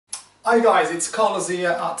Hi guys, it's Carlos here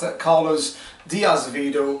at Carlos Diaz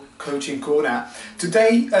Video Coaching Corner.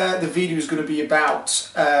 Today the video is going to be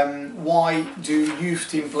about why do youth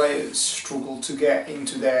team players struggle to get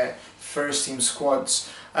into their first team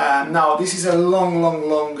squads. Now this is a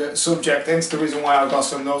long subject, hence the reason why I've got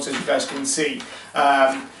some notes, as you guys can see.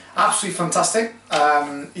 Absolutely fantastic.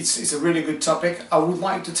 It's a really good topic. I would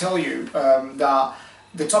like to tell you that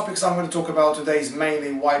the topics I'm going to talk about today is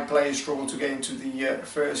mainly why players struggle to get into the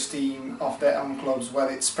first team of their own clubs,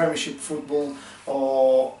 whether it's Premiership football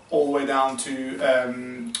or all the way down to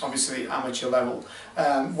obviously amateur level.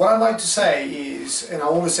 What I'd like to say is, and I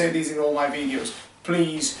always say these in all my videos,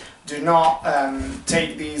 please do not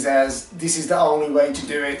take these as this is the only way to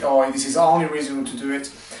do it or this is the only reason to do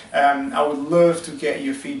it. I would love to get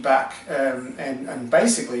your feedback and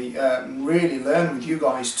basically really learn with you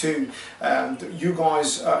guys too. You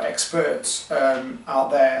guys are experts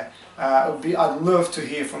out there. I'd love to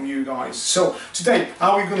hear from you guys. So today,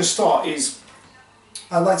 how we're going to start is,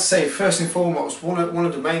 I'd like to say first and foremost, one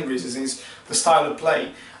of the main reasons is the style of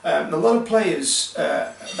play. A lot of players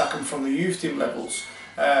that come from the youth team levels,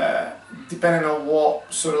 depending on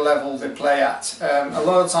what sort of level they play at, a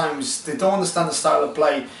lot of times they don't understand the style of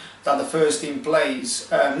play that the first team plays.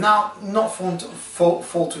 Now, not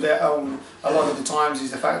fault to their own, a lot of the times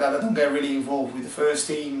is the fact that they don't get really involved with the first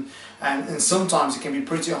team, and sometimes it can be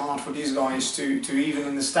pretty hard for these guys to even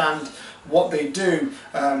understand what they do.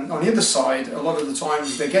 On the other side, a lot of the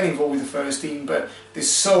times they get involved with the first team, but they're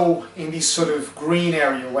so in this sort of green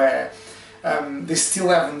area where they still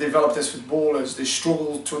haven't developed as footballers. They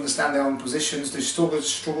struggle to understand their own positions. They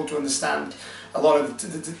struggle to understand a lot of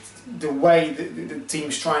the way the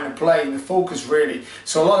team's trying to play and the focus really.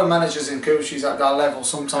 So a lot of managers and coaches at that level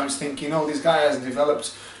sometimes think, you know, this guy hasn't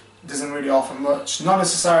developed, doesn't really offer much. Not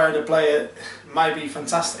necessarily the player might be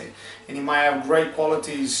fantastic and he might have great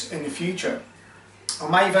qualities in the future, or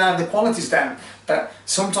might even have the qualities then, but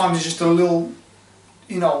sometimes it's just a little,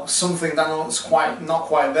 you know, something that's not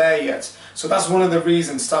quite there yet. So that's one of the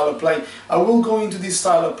reasons, style of play. I will go into this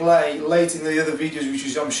style of play later in the other videos,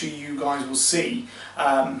 which I'm sure you guys will see.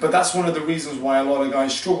 But that's one of the reasons why a lot of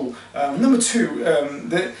guys struggle. Number two,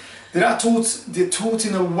 they're taught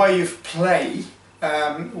in a way of play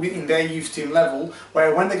in their youth team level,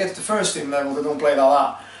 where when they get to the first team level, they don't play like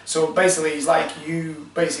that. So basically, it's like you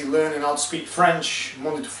basically learning how to speak French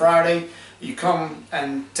Monday to Friday. You come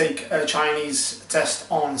and take a Chinese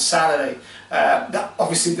test on Saturday. That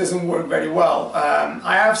obviously doesn't work very well.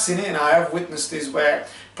 I have seen it and I have witnessed this where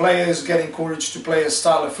players get encouraged to play a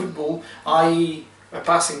style of football, i.e. a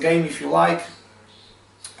passing game if you like.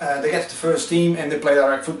 They get to the first team and they play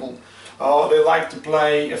direct football. Or they like to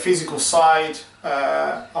play a physical side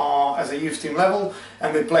as a youth team level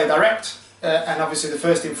and they play direct. And obviously the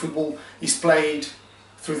first team football is played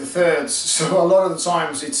through the thirds, so a lot of the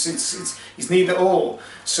times it's neither or.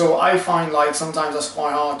 So I find like sometimes that's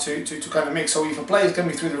quite hard to kind of mix. So if a player is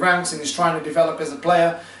coming through the ranks and is trying to develop as a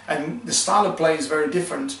player and the style of play is very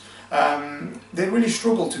different, they really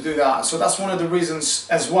struggle to do that. So that's one of the reasons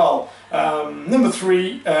as well. Number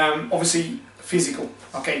three, obviously physical.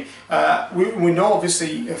 Okay, we know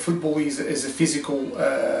obviously football is a physical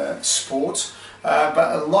sport,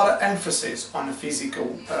 but a lot of emphasis on the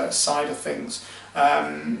physical side of things.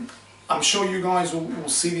 I'm sure you guys will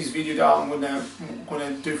see this video that I'm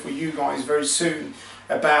gonna do for you guys very soon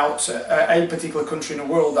about a particular country in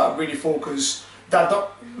the world that really focus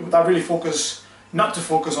not to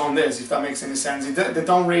focus on this, if that makes any sense. They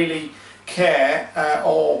don't really care,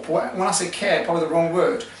 or when I say care, probably the wrong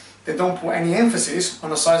word. They don't put any emphasis on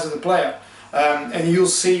the size of the player, and you'll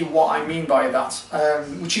see what I mean by that,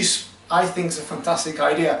 which is, I think, is a fantastic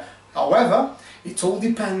idea. However, it all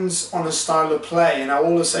depends on the style of play, and I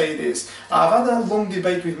always say this. I've had a long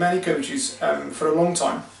debate with many coaches for a long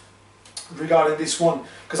time regarding this one,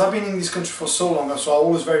 because I've been in this country for so long, so I'm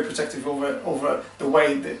always very protective over the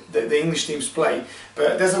way that the English teams play.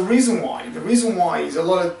 But there's a reason why. The reason why is a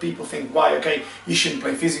lot of people think, why, okay, you shouldn't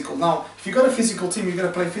play physical. Now, if you've got a physical team, you've got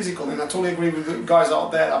to play physical, and I totally agree with the guys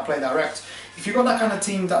out there that play direct. If you've got that kind of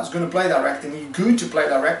team that's going to play direct and you're good to play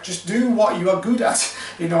direct, just do what you are good at,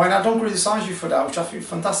 you know, and I don't criticize you for that, which I feel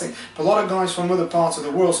fantastic. But a lot of guys from other parts of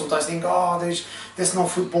the world sometimes think, oh, there's no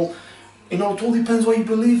football. You know, it all depends what you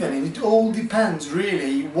believe in, and it all depends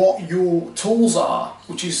really what your tools are,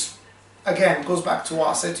 which is, again, goes back to what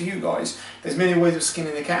I said to you guys. There's many ways of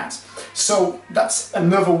skinning a cat. So that's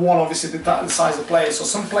another one, obviously, the size of players. So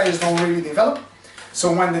some players don't really develop.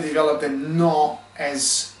 So when they develop, they're not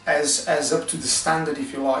as up to the standard,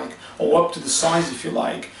 if you like, or up to the size, if you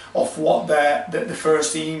like, of what the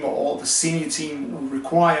first team or the senior team will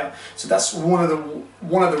require. So that's one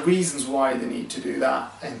of the reasons why they need to do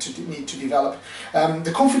that and need to develop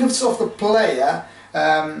the confidence of the player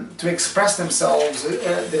to express themselves.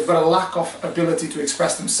 They've got a lack of ability to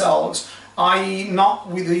express themselves, i.e. not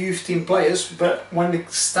with the youth team players, but when they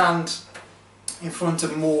stand in front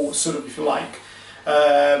of more sort of, if you like,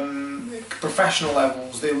 professional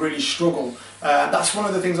levels, they really struggle. That's one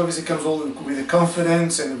of the things, obviously, comes all with the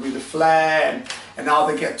confidence and with the flair and how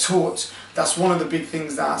they get taught. That's one of the big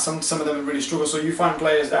things that some of them really struggle. So you find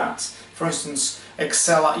players that, for instance,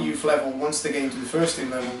 excel at youth level, once they get into the first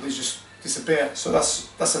team level, they just disappear. So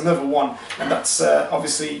that's another one, and that's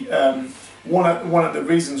obviously one of the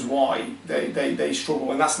reasons why they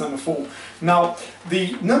struggle, and that's number 4. Now,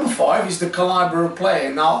 the number 5 is the caliber of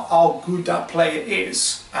player. Now, how good that player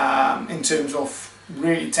is in terms of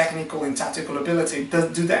really technical and tactical ability. Do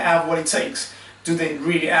they have what it takes? Do they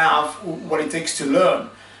really have what it takes to learn?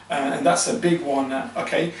 And that's a big one.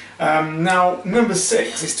 Okay. Now, number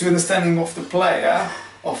 6 is the understanding of the player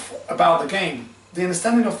about the game. The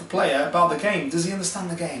understanding of the player about the game. Does he understand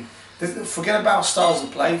the game? Forget about styles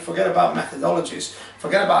of play, forget about methodologies,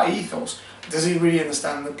 forget about ethos. Does he really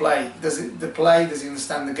understand the play? Does he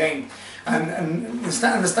understand the game? And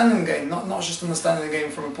understanding the game, not just understanding the game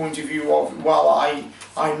from a point of view of, well, I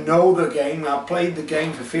know the game, I played the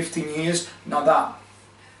game for 15 years, not that.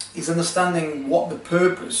 It's understanding what the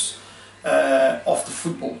purpose of the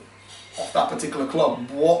football, of that particular club,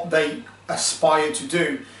 what they aspire to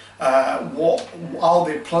do, how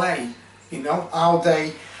they play, you know, how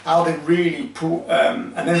they really put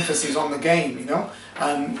an emphasis on the game, you know,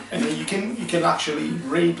 and you can actually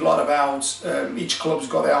read a lot about each club's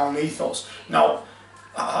got their own ethos. Now,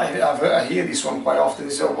 I hear this one quite often.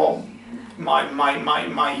 They say, well,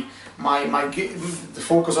 the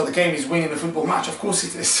focus of the game is winning a football match. Of course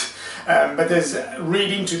it is, but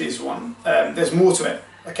read into this one. There's more to it.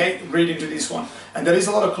 Okay, read into this one, and there is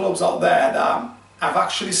a lot of clubs out there that have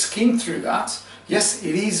actually skimmed through that. Yes,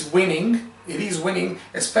 it is winning. It is winning,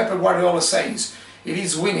 as Pep Guardiola says, it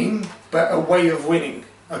is winning, but a way of winning.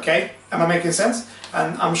 Okay, am I making sense?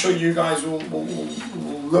 And I'm sure you guys will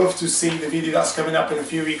love to see the video that's coming up in a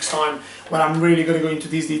few weeks' time, when I'm really going to go into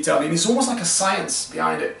this detail. And it's almost like a science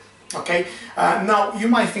behind it. Okay, now you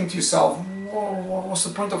might think to yourself, what's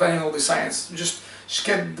the point of having all this science? Just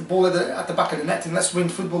get the ball at the back of the net and let's win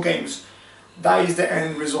football games. That is the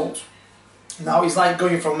end result. Now it's like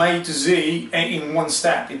going from A to Z in one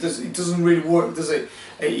step. It doesn't really work, does it?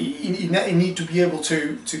 You need to be able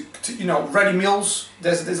to you know, ready meals.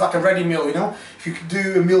 There's like a ready meal, you know. If you could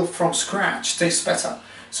do a meal from scratch, it tastes better.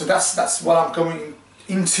 So that's what I'm going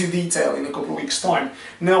into detail in a couple of weeks' time.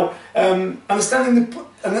 Now, understanding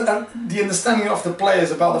the understanding of the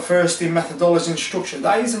players about the first team methodology and structure.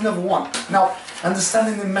 That is another one. Now,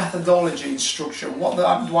 understanding the methodology and structure. What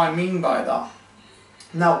do I mean by that?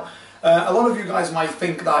 Now, a lot of you guys might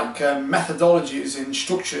think like methodologies and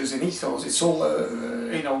structures and ethos, it's all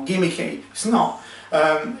you know, gimmicky. It's not.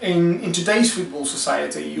 In today's football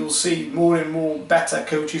society, you'll see more and more better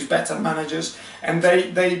coaches, better managers, and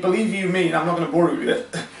they believe you me, and I'm not going to bore you with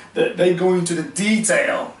it, that they go into the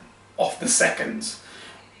detail of the seconds.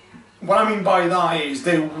 What I mean by that is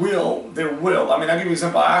they will. I mean, I'll give you an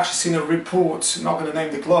example. I actually seen a report, I'm not going to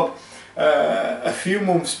name the club, a few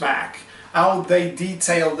months back, how they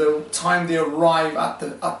detail the time they arrive at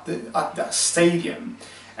the stadium,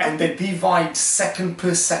 and they divide second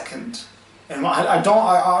per second. And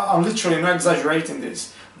I'm literally not exaggerating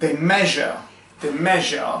this. They measure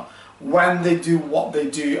when they do what they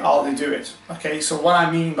do, how they do it. Okay, so what I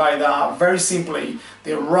mean by that, very simply,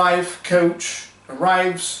 they arrive, coach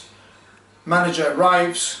arrives, manager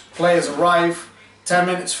arrives, players arrive, 10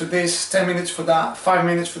 minutes for this, 10 minutes for that, 5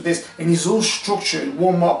 minutes for this, and it's all structured,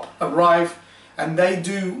 warm up, arrive, and they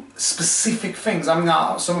do specific things. I mean,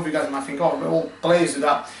 now, some of you guys might think, oh, all players do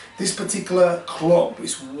that. This particular club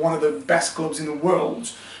is one of the best clubs in the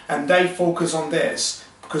world, and they focus on this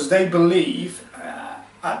because they believe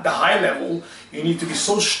at the high level you need to be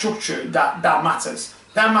so structured that matters.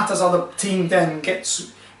 That matters how the team then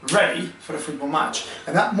gets ready for the football match,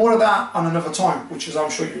 and more of that on another time, which is I'm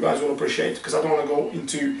sure you guys will appreciate, because I don't want to go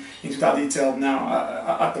into that detail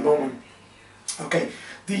now at the moment. Okay,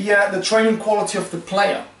 the training quality of the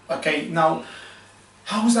player. Okay, now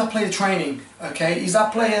how is that player training? Okay, is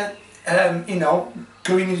that player you know,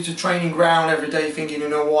 going into training ground every day thinking, you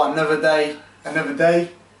know what, another day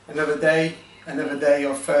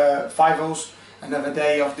of five-os, another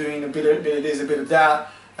day of doing a bit of this, a bit of that,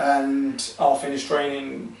 and I'll finish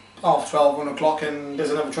training 12, 1 o'clock, and there's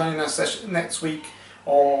another training session next week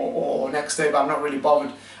or next day, but I'm not really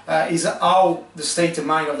bothered. is how the state of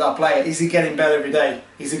mind of that player. Is he getting better every day?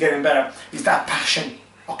 Is he getting better? Is that passion?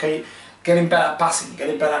 Okay, getting better at passing,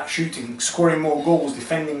 getting better at shooting, scoring more goals,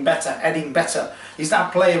 defending better, heading better. Is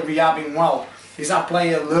that player rehabbing well? Is that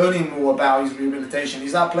player learning more about his rehabilitation?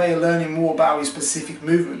 Is that player learning more about his specific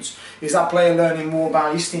movements? Is that player learning more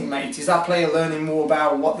about his teammates? Is that player learning more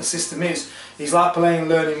about what the system is? Is that player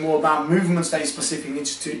learning more about movements that he specifically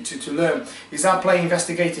needs to learn? Is that player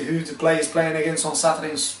investigating who the player is playing against on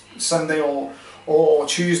Saturday and Sunday or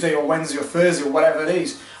Tuesday or Wednesday or Thursday or whatever it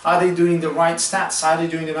is? Are they doing the right stats? Are they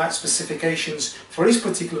doing the right specifications for his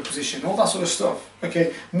particular position? All that sort of stuff.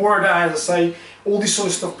 Okay, more of that, as I say, all this sort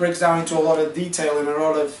of stuff breaks down into a lot of detail and a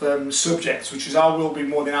lot of subjects, which is I will be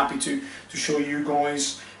more than happy to show you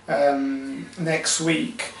guys next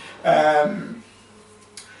week.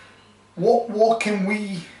 What can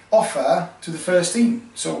we offer to the first team?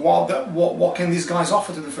 So what can these guys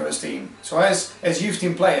offer to the first team? So as youth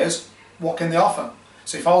team players, what can they offer?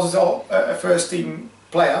 So if I was a first team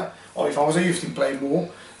player, or if I was a youth team player more,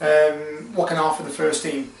 what can I offer the first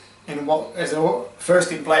team? And what, as a first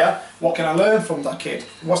team player, what can I learn from that kid?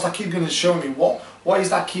 What's that kid going to show me? What is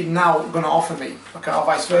that kid now going to offer me? Okay, or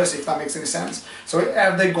vice versa, if that makes any sense. So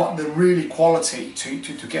have they got the really quality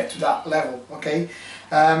to get to that level? Okay,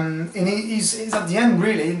 and it is at the end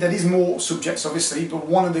really, there is more subjects obviously, but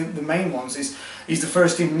one of the main ones is the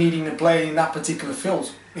first team needing to play in that particular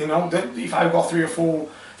field. You know, that if I've got three or four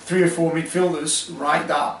midfielders, right,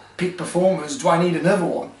 that peak performers, do I need another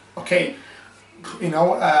one? Okay, you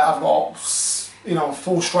know, I've got, you know,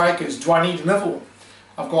 4 strikers, do I need another one?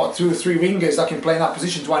 I've got 2 or 3 wingers that can play in that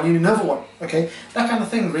position, do I need another one? Okay, that kind of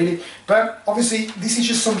thing really. But obviously this is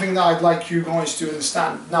just something that I'd like you guys to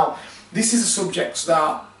understand. Now, this is a subject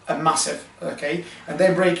that are massive, okay, and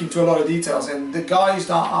they break into a lot of details, and the guys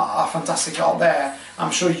that are fantastic out there,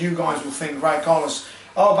 I'm sure you guys will think, right, Carlos,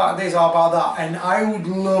 how about this, how about that, and I would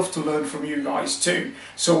love to learn from you guys too.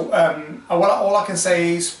 So all I can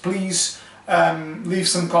say is please leave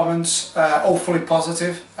some comments, hopefully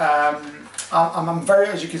positive. I'm very,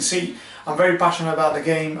 as you can see, I'm very passionate about the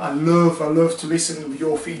game. I love to listen to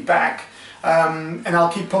your feedback, and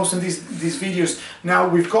I'll keep posting these videos. Now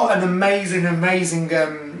we've got an amazing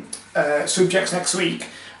subjects next week.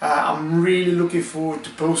 I'm really looking forward to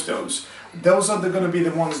post those. Those are going to be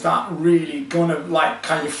the ones that really gonna like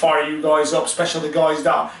kind of fire you guys up, especially the guys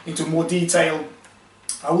that into more detail.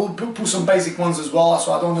 I will put some basic ones as well,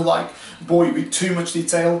 so I don't want to like bore you with too much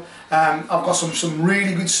detail. I've got some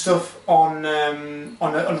really good stuff on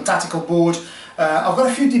a tactical board. I've got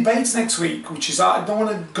a few debates next week, which is I don't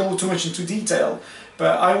want to go too much into detail,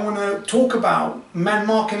 but I want to talk about man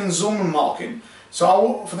marking and zone marking.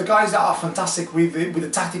 So for the guys that are fantastic with the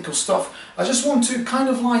tactical stuff, I just want to kind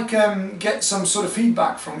of like get some sort of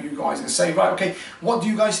feedback from you guys and say, right, okay, what do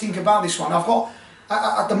you guys think about this one? I've got,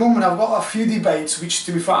 at the moment, I've got a few debates, which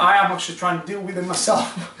to be fair, I am actually trying to deal with them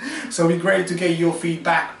myself. So it'd be great to get your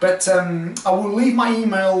feedback. But I will leave my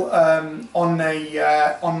email on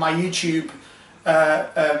my YouTube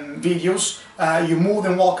videos. You're more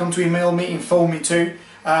than welcome to email me, phone me too.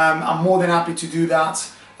 I'm more than happy to do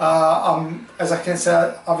that. As I can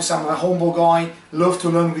say, obviously I'm a humble guy, love to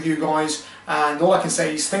learn with you guys, and all I can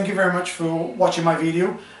say is thank you very much for watching my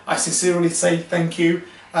video. I sincerely say thank you,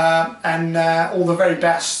 and all the very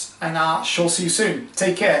best, and I shall see you soon.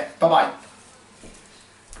 Take care, bye bye.